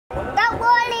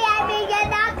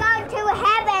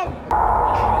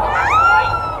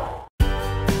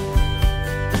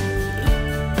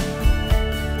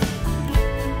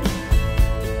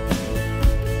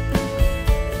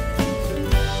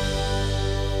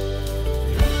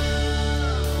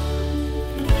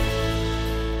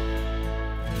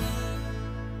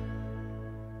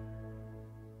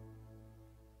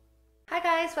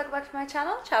guys, welcome back to my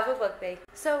channel, Travel Bugby.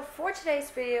 So for today's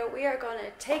video, we are going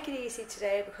to take it easy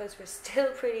today because we're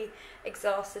still pretty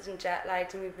exhausted and jet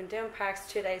lagged and we've been doing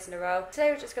parks 2 days in a row.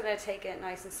 Today we're just going to take it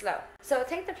nice and slow. So I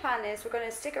think the plan is we're going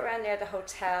to stick around near the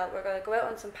hotel. We're going to go out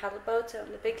on some paddle boats out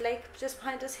on the big lake just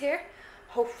behind us here.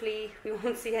 Hopefully we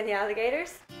won't see any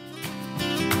alligators.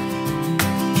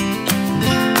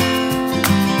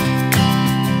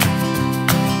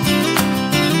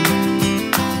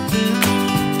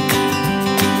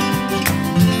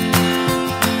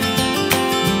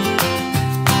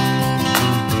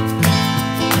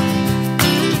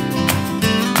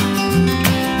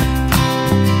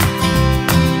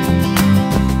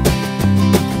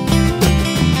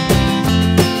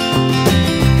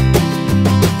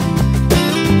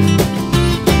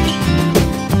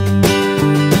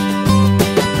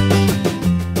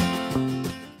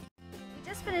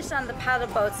 On the paddle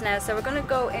boats now, so we're going to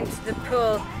go into the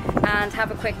pool and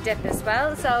have a quick dip as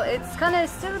well. So it's kind of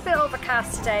still a bit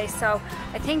overcast today, so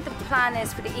I think the plan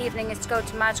is for the evening is to go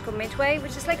to Magical Midway,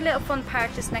 which is like a little fun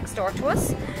park just next door to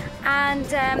us. And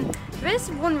there is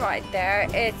one ride there,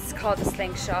 it's called the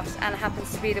Slingshot, and it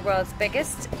happens to be the world's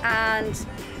biggest, and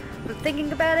I'm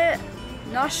thinking about it,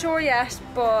 not sure yet,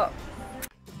 but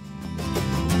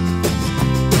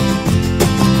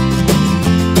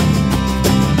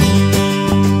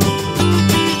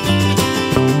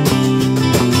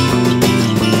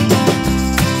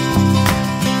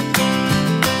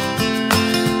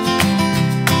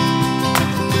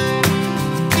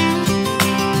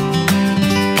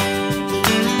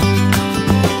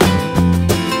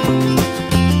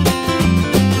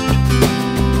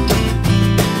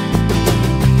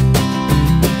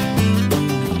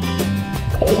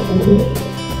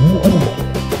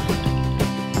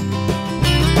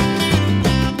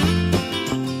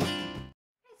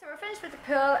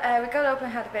we got up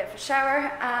and had a bit of a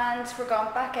shower and we're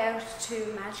going back out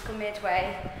to Magical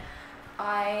Midway.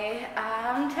 I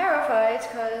am terrified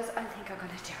because I think I'm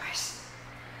going to do it.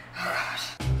 Oh god.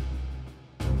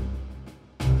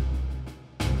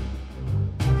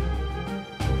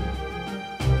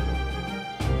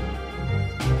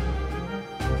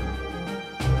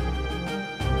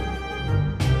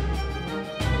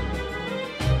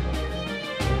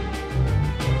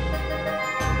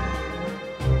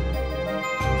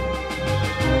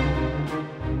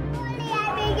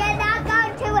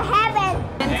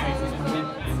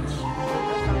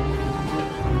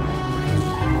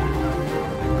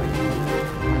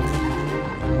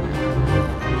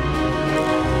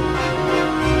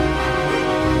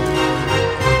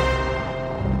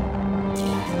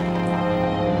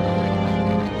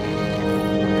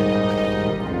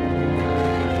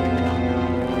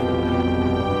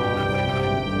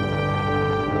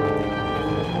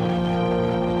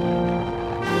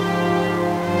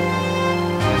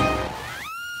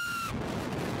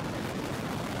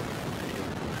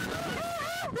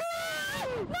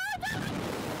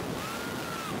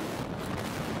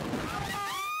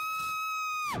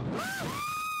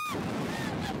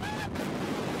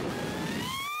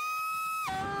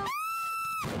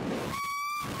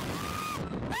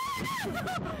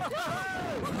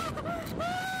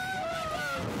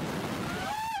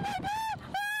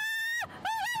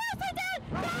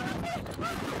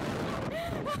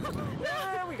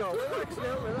 There we go. Relax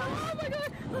now. Relax. Oh my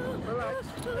god. Relax.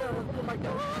 Oh my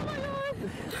god. Oh my god.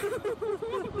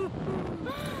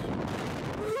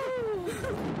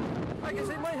 I can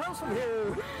see my house from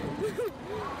here.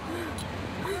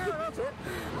 Yeah, that's it.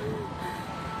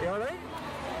 You alright?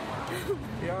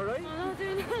 You alright? I'm not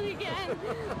doing that again.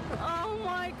 Oh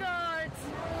my god.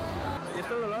 You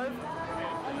still alive?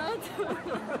 I'm not doing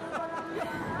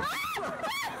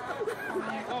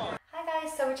Hi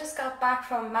guys, so we just got back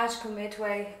from Magical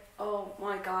Midway. Oh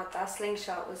my god, that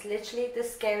slingshot was literally the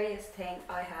scariest thing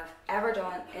I have ever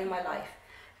done in my life.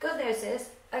 Good news is,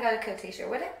 I got a cool t-shirt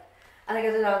with it, and I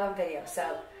got it all on video,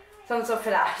 so thumbs up for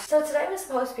that. So today was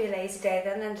supposed to be a lazy day,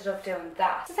 then ended up doing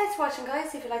that. So thanks for watching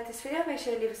guys. If you like this video, make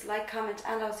sure you leave us a like, comment,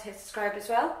 and also hit subscribe as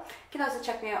well. You can also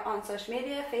check me out on social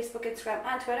media, Facebook, Instagram,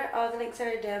 and Twitter. All the links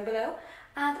are down below,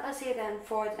 and I'll see you then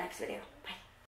for the next video.